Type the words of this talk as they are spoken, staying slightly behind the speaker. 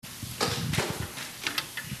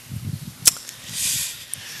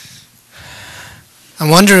I'm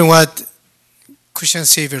wondering what Christian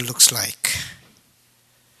Savior looks like.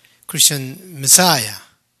 Christian Messiah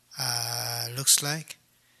looks like.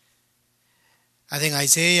 I think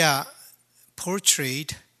Isaiah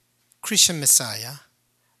portrayed Christian Messiah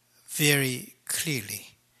very clearly.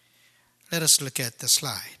 Let us look at the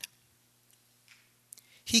slide.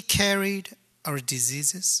 He carried our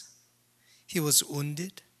diseases. He was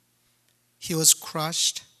wounded. He was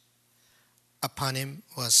crushed. Upon him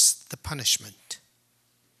was the punishment.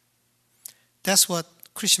 That's what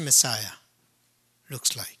Christian Messiah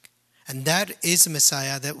looks like. And that is the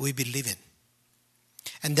Messiah that we believe in.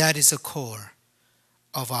 And that is the core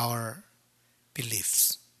of our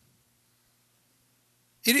beliefs.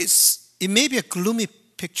 It may be a gloomy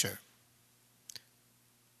picture.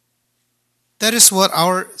 That is what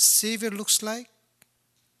our Savior looks like.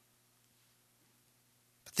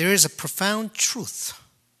 But there is a profound truth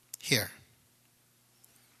here.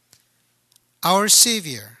 Our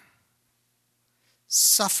Savior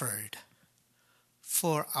suffered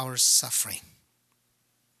for our suffering.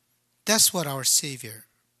 That's what our Savior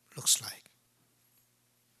looks like.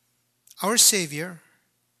 Our Savior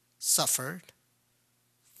suffered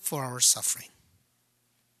for our suffering.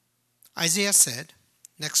 Isaiah said,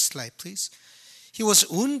 next slide please, He was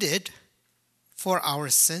wounded for our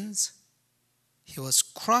sins. He was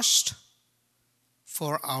crushed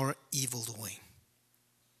for our evil doing.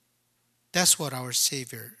 That's what our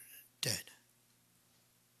Savior did.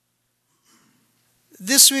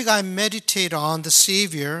 This week I meditate on the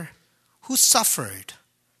Savior who suffered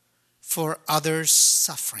for others'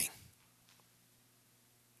 suffering.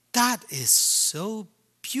 That is so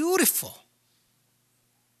beautiful.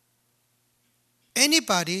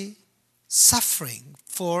 Anybody suffering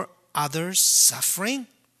for others' suffering,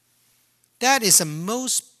 that is the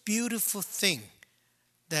most beautiful thing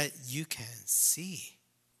that you can see.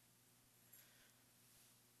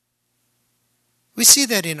 We see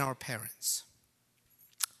that in our parents.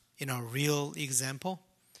 In our real example,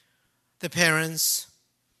 the parents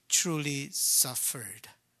truly suffered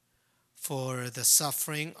for the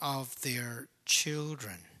suffering of their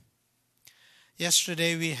children.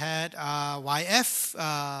 Yesterday we had a YF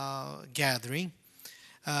gathering,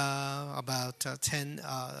 about 10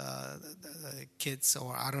 kids,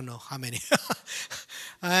 or I don't know how many.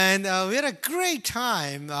 And we had a great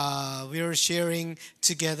time. We were sharing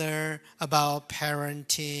together about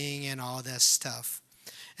parenting and all that stuff.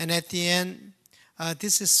 And at the end,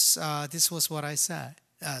 this was what I said.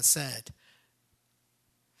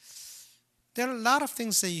 There are a lot of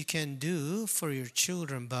things that you can do for your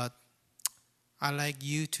children, but I like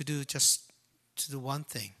you to do one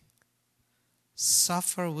thing.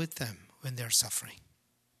 Suffer with them when they're suffering.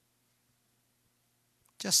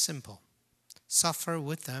 Just simple. Suffer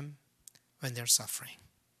with them when they're suffering.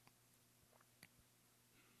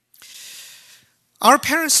 Our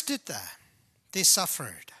parents did that. They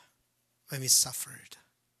suffered when we suffered.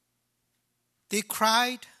 They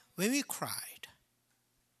cried when we cried.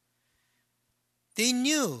 They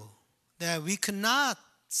knew that we could not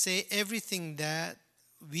say everything that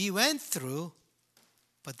we went through,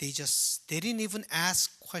 but they didn't even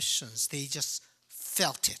ask questions. They just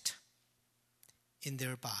felt it in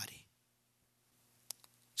their body.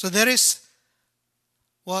 So there is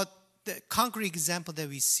what the concrete example that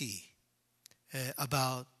we see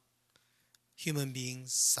about human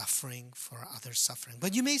beings suffering for others' suffering.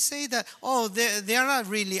 But you may say that, they are not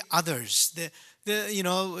really others.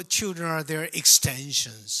 Children are their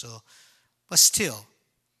extensions. So, but still,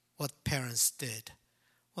 what parents did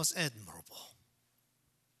was admirable.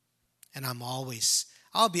 And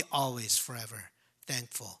I'll be always forever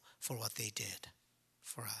thankful for what they did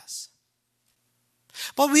for us.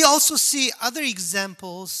 But we also see other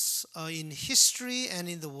examples in history and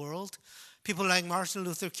in the world. People like Martin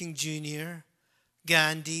Luther King Jr.,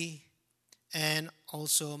 Gandhi, and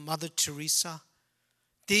also Mother Teresa.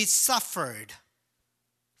 They suffered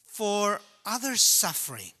for others'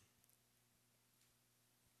 suffering.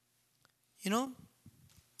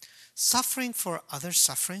 Suffering for others'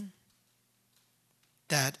 suffering,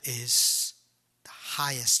 that is the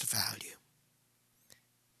highest value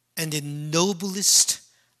and the noblest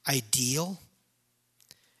ideal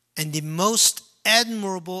and the most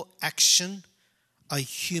admirable action a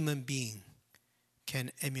human being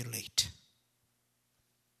can emulate.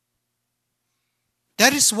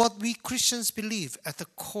 That is what we Christians believe at the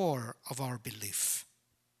core of our belief.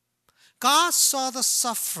 God saw the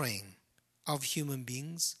suffering of human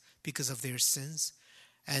beings because of their sins,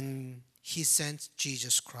 and He sent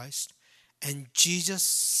Jesus Christ, and Jesus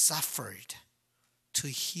suffered to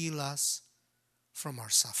heal us from our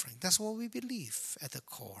suffering. That's what we believe at the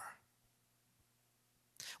core.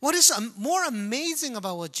 What is more amazing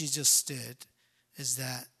about what Jesus did is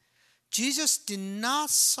that Jesus did not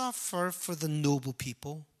suffer for the noble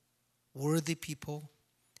people, worthy people,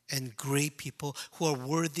 and great people who are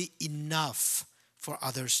worthy enough for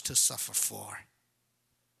others to suffer for.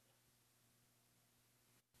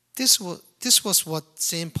 This was what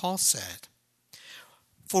St. Paul said.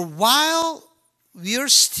 For while we are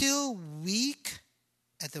still weak,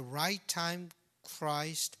 at the right time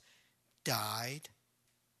Christ died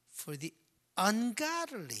for the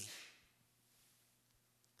ungodly.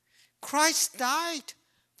 Christ died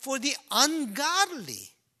for the ungodly,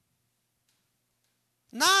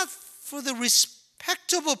 not for the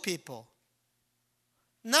respectable people,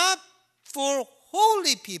 not for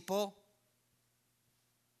holy people,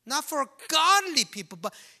 not for godly people,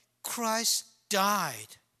 but Christ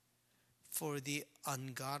died for the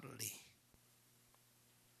ungodly.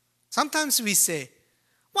 Sometimes we say,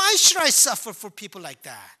 why should I suffer for people like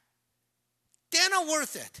that? They're not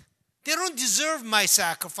worth it. They don't deserve my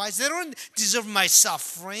sacrifice. They don't deserve my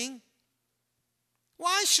suffering.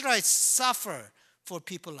 Why should I suffer for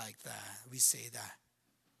people like that? We say that.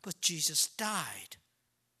 But Jesus died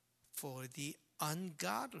for the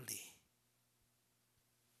ungodly.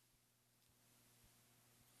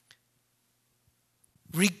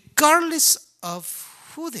 Regardless of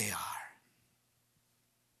who they are.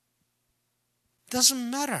 Doesn't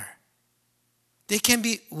matter. They can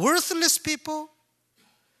be worthless people.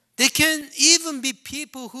 They can even be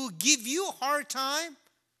people who give you a hard time.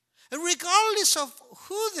 And regardless of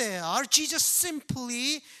who they are, Jesus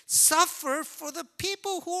simply suffered for the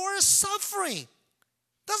people who are suffering.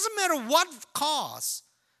 Doesn't matter what cause.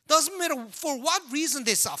 Doesn't matter for what reason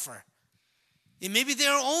they suffer. It may be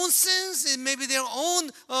their own sins. It may be their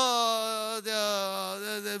own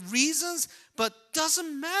the reasons. But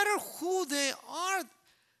doesn't matter who they are.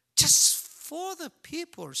 Just for the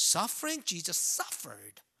people suffering, Jesus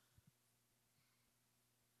suffered.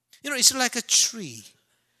 It's like a tree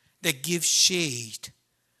that gives shade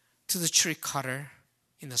to the tree cutter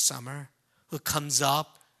in the summer who comes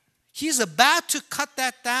up. He's about to cut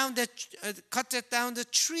that down the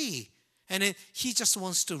tree. And he just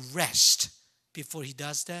wants to rest before he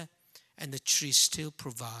does that. And the tree still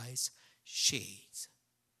provides shades.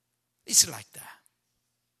 It's like that.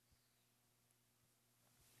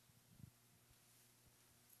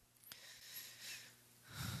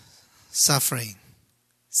 Suffering,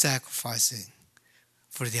 sacrificing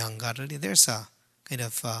for the ungodly. There's a kind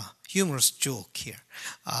of humorous joke here.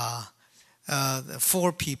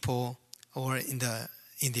 Four people were in the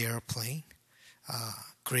airplane: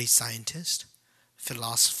 great scientist,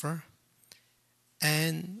 philosopher,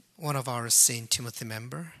 and one of our St. Timothy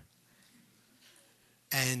member,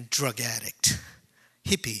 and drug addict,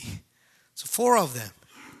 hippie. So four of them.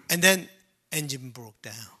 And then engine broke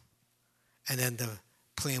down. And then the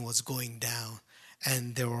plane was going down.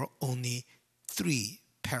 And there were only 3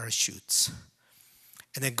 parachutes.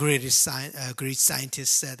 And the great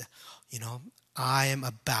scientist said, I am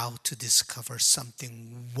about to discover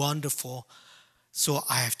something wonderful, so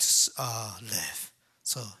I have to live.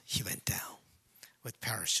 So he went down with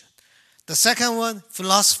parachute. The second one,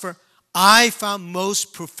 philosopher, I found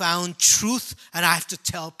most profound truth, and I have to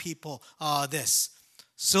tell people this.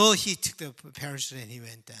 So he took the parachute and he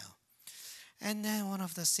went down. And then one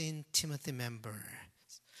of the St. Timothy members,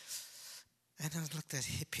 and I looked at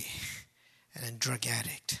hippie and then drug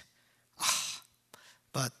addict.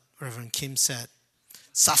 But Reverend Kim said,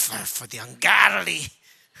 suffer for the ungodly.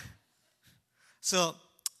 So,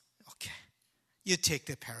 okay, you take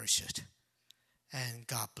the parachute and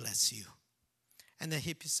God bless you. And the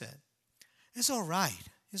hippie said, it's all right.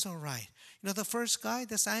 It's all right. The first guy,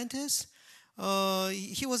 the scientist,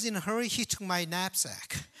 he was in a hurry. He took my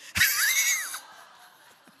knapsack.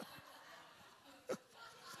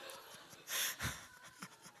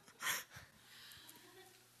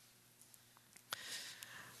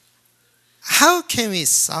 How can we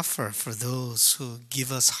suffer for those who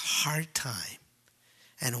give us hard time?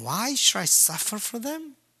 And why should I suffer for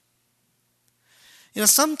them?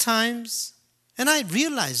 Sometimes, and I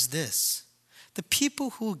realized this, the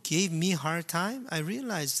people who gave me hard time, I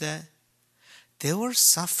realized that they were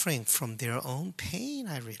suffering from their own pain,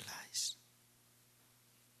 I realized.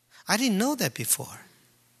 I didn't know that before.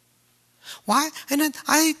 Why? And then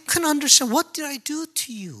I couldn't understand, what did I do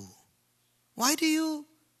to you? Why do you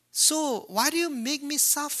make me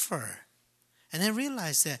suffer? And I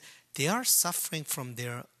realized that they are suffering from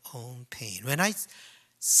their own pain. When I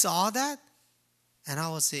saw that, and I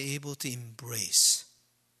was able to embrace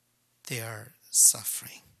their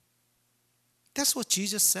suffering. That's what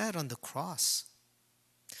Jesus said on the cross.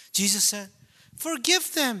 Jesus said,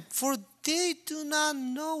 Forgive them, for they do not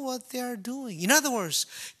know what they are doing. In other words,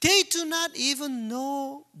 they do not even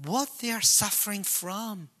know what they are suffering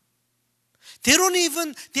from. They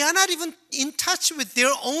are not even in touch with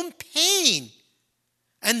their own pain.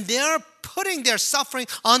 And they are putting their suffering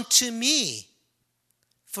onto me.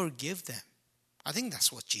 Forgive them. I think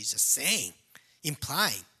that's what Jesus is saying,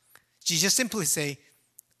 implying. Jesus simply say,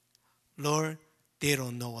 Lord, they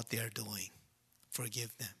don't know what they are doing.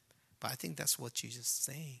 Forgive them. But I think that's what Jesus is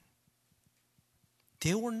saying.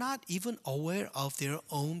 They were not even aware of their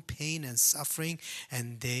own pain and suffering,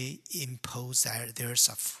 and they impose their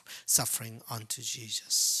suffering onto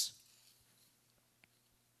Jesus.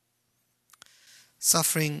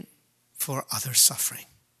 Suffering for other suffering.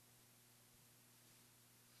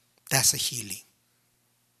 That's a healing.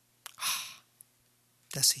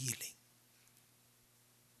 That's a healing.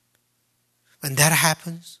 When that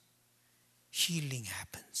happens, healing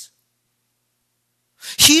happens.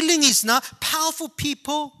 Healing is not powerful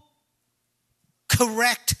people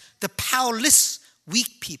correct the powerless,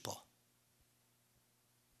 weak people.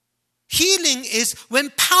 Healing is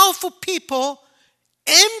when powerful people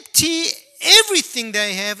empty everything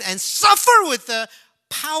they have and suffer with the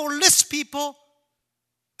powerless people.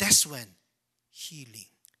 That's when healing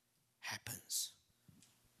happens.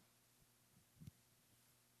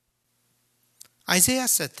 Isaiah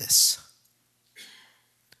said this.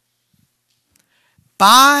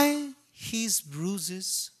 By his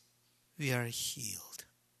bruises, we are healed.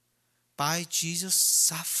 By Jesus'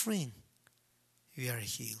 suffering, we are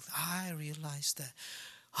healed. I realized that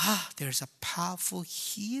there's a powerful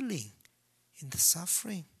healing in the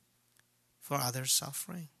suffering for others'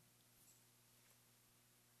 suffering.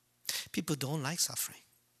 People don't like suffering.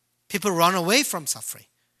 People run away from suffering.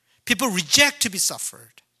 People reject to be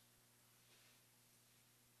suffered.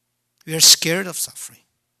 We are scared of suffering.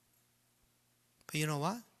 But you know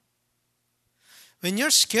what? When you're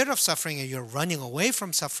scared of suffering and you're running away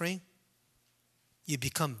from suffering, you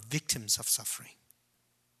become victims of suffering.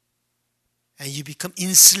 And you become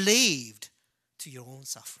enslaved to your own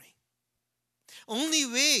suffering. Only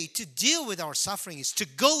way to deal with our suffering is to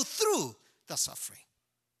go through the suffering.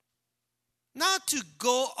 Not to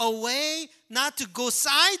go away, not to go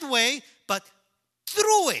sideways, but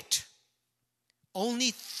through it.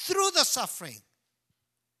 Only through the suffering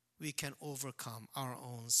we can overcome our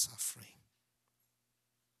own suffering.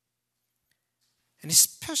 And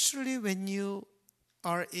especially when you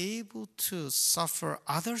are able to suffer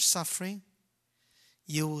other suffering,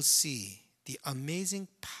 you will see the amazing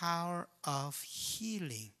power of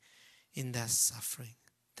healing in that suffering.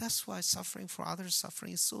 That's why suffering for others'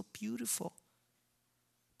 suffering is so beautiful.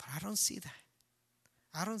 But I don't see that.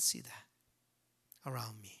 I don't see that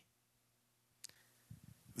around me.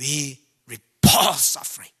 We repulse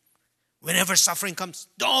suffering. Whenever suffering comes,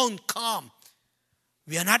 don't come.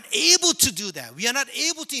 We are not able to do that. We are not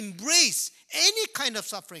able to embrace any kind of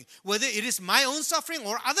suffering. Whether it is my own suffering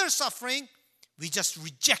or other suffering, we just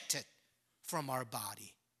reject it from our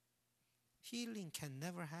body. Healing can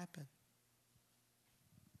never happen.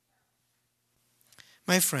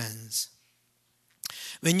 My friends,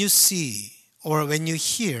 when you see or when you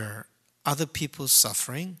hear other people's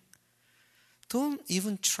suffering, don't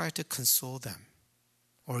even try to console them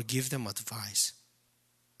or give them advice.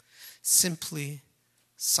 Simply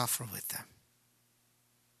suffer with them.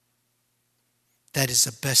 That is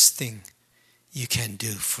the best thing you can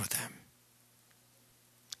do for them.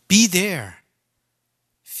 Be there,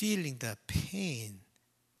 feeling the pain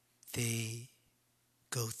they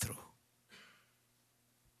go through.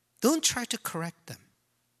 Don't try to correct them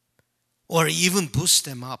or even boost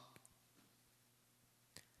them up.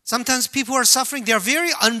 Sometimes people who are suffering, they are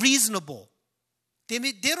very unreasonable. They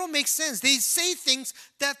don't make sense. They say things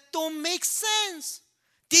that don't make sense.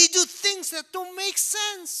 They do things that don't make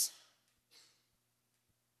sense.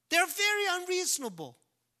 They're very unreasonable.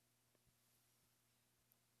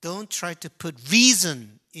 Don't try to put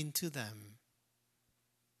reason into them.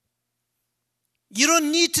 You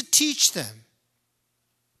don't need to teach them.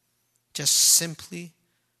 Just simply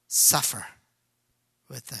suffer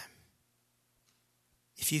with them.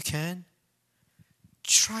 If you can,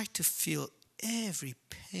 try to feel every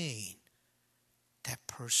pain that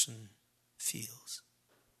person feels.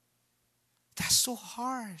 That's so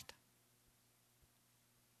hard.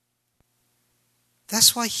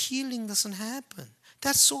 That's why healing doesn't happen.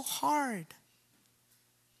 That's so hard.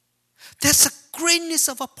 That's the greatness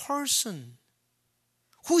of a person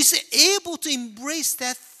who is able to embrace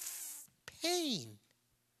that pain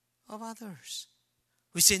of others.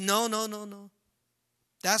 We say, no.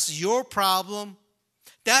 That's your problem.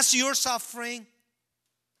 That's your suffering.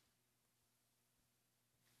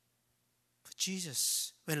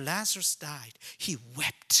 Jesus, when Lazarus died, he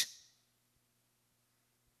wept.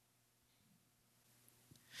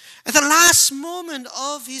 At the last moment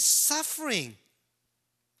of his suffering,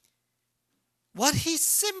 what he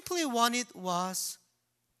simply wanted was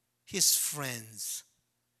his friends,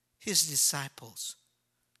 his disciples,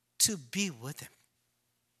 to be with him.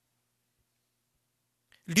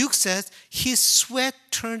 Luke says his sweat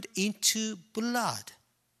turned into blood.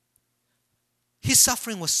 His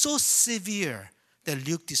suffering was so severe that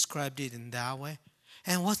Luke described it in that way.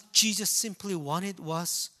 And what Jesus simply wanted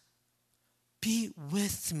was, be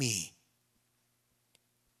with me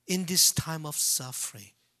in this time of suffering.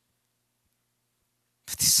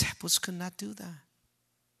 But disciples could not do that.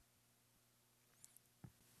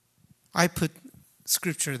 I put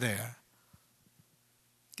scripture there.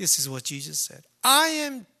 This is what Jesus said. I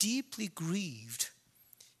am deeply grieved,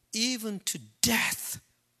 even to death.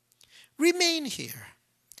 Remain here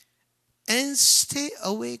and stay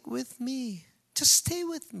awake with me. Just stay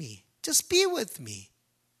with me. Just be with me.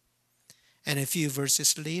 And a few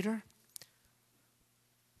verses later,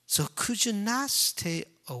 so could you not stay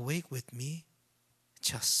awake with me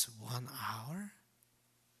just 1 hour?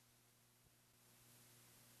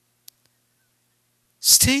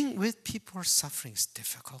 Staying with people who are suffering is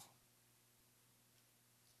difficult.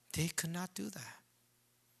 They could not do that.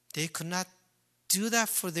 They could not do that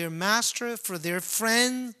for their master, for their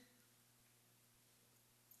friend.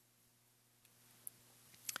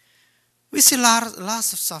 We see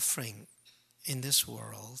lots of suffering in this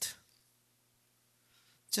world.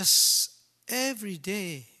 Just every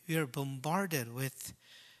day we are bombarded with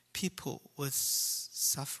people with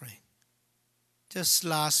suffering. Just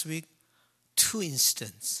last week, 2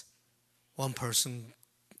 instances. One person,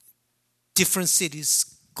 different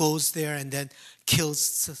cities, goes there and then kills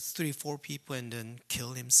 3-4 people and then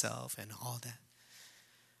kill himself and all that.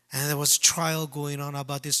 And there was a trial going on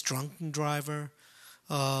about this drunken driver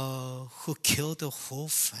who killed the whole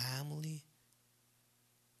family.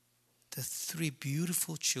 The 3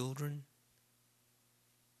 beautiful children.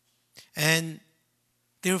 And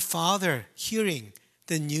their father, hearing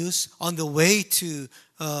the news on the way to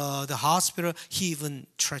the hospital, he even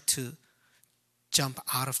tried to jump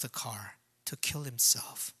out of the car to kill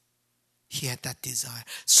himself. He had that desire.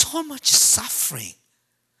 So much suffering,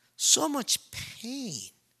 so much pain,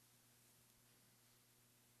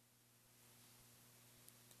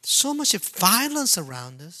 so much violence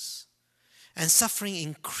around us, and suffering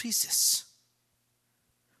increases.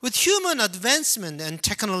 With human advancement and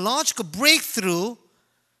technological breakthrough,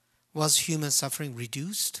 was human suffering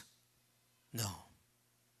reduced? No.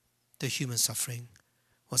 The human suffering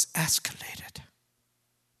was escalated.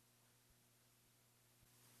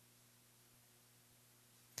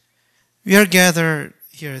 We are gathered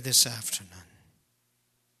here this afternoon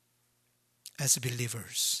as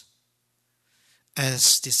believers,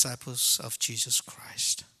 as disciples of Jesus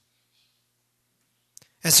Christ.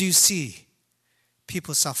 As you see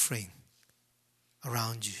people suffering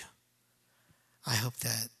around you, I hope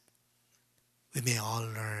that we may all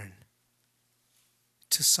learn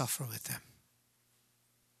to suffer with them.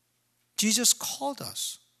 Jesus called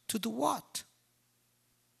us to do what?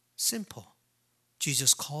 Simple.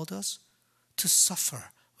 Jesus called us to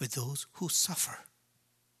suffer with those who suffer.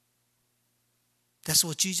 That's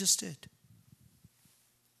what Jesus did.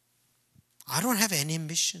 I don't have any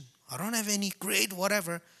ambition. I don't have any great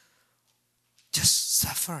whatever. Just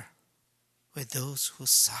suffer with those who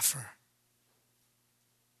suffer.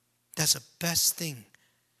 That's the best thing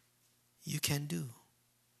you can do.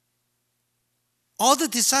 All the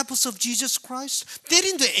disciples of Jesus Christ, they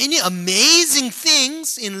didn't do any amazing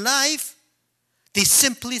things in life. They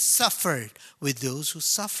simply suffered with those who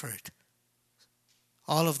suffered.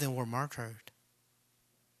 All of them were martyred.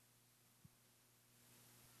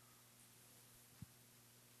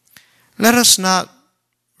 Let us not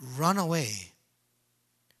run away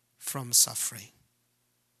from suffering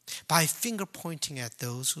by finger pointing at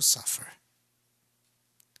those who suffer.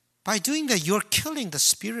 By doing that, you're killing the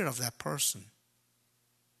spirit of that person.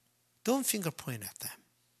 Don't finger point at them.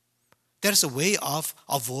 There's a way of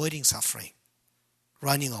avoiding suffering,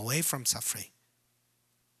 running away from suffering.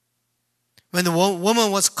 When the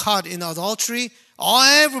woman was caught in adultery,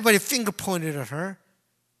 everybody finger pointed at her.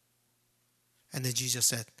 And then Jesus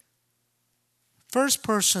said, first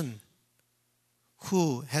person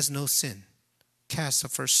who has no sin, cast the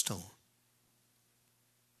first stone.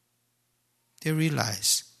 They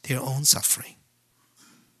realize their own suffering,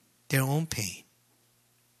 their own pain.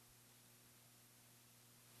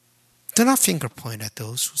 Do not finger point at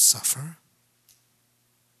those who suffer.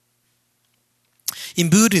 In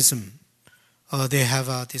Buddhism, they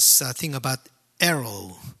have this thing about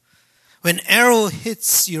arrow. When arrow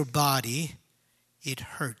hits your body, it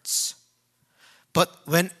hurts. But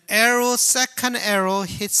when second arrow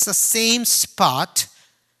hits the same spot,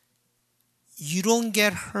 you don't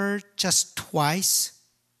get hurt just twice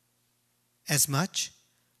as much,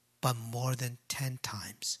 but more than 10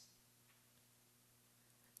 times.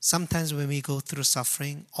 Sometimes when we go through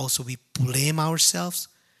suffering, also we blame ourselves,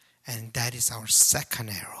 and that is our second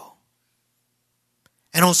arrow.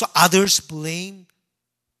 And also others blame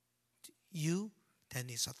you, then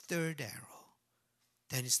it's a third arrow.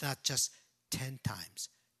 Then it's not just 10 times,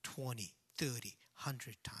 20, 30,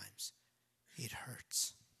 100 times. It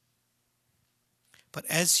hurts. But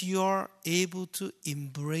as you're able to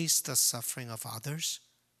embrace the suffering of others,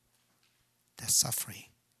 that suffering,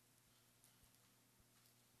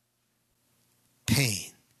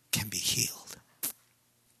 pain can be healed.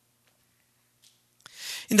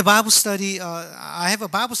 In the Bible study, I have a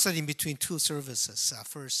Bible study in between two services.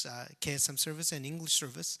 First, KSM service and English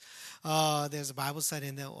service. There's a Bible study,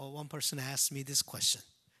 and then one person asked me this question.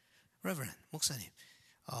 Reverend, 목사님,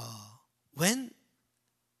 when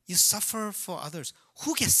you suffer for others,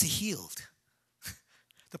 who gets healed?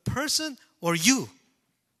 The person or you?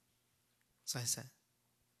 So I said,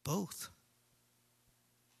 both.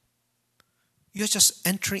 You're just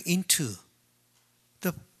entering into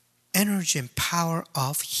the energy and power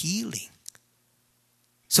of healing.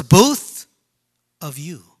 So both of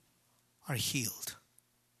you are healed.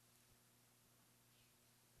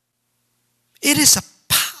 It is a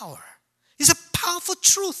power. It's a powerful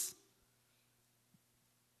truth.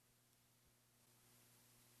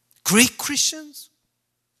 Great Christians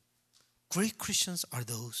are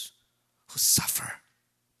those who suffer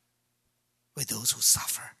with those who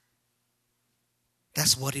suffer.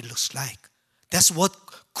 That's what it looks like. That's what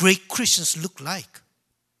great Christians look like.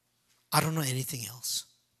 I don't know anything else.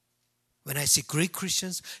 When I say great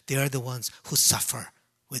Christians, they are the ones who suffer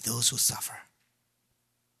with those who suffer.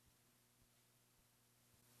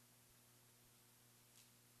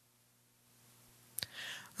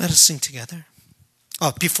 Let us sing together.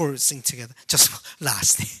 Oh, before we sing together, just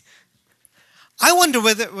lastly. I wonder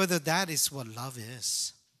whether that is what love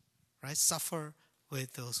is. Right? Suffer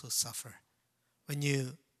with those who suffer. When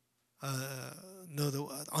you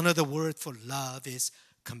know another word for love is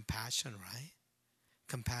compassion, right?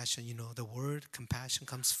 Compassion, the word compassion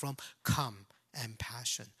comes from come and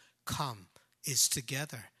passion. Come is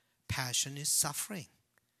together. Passion is suffering.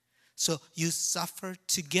 So you suffer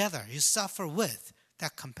together. You suffer with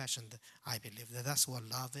that compassion. I believe that's what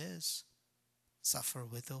love is. Suffer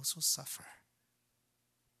with those who suffer.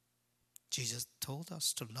 Jesus told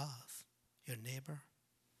us to love your neighbor.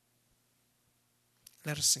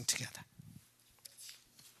 Let us sing together.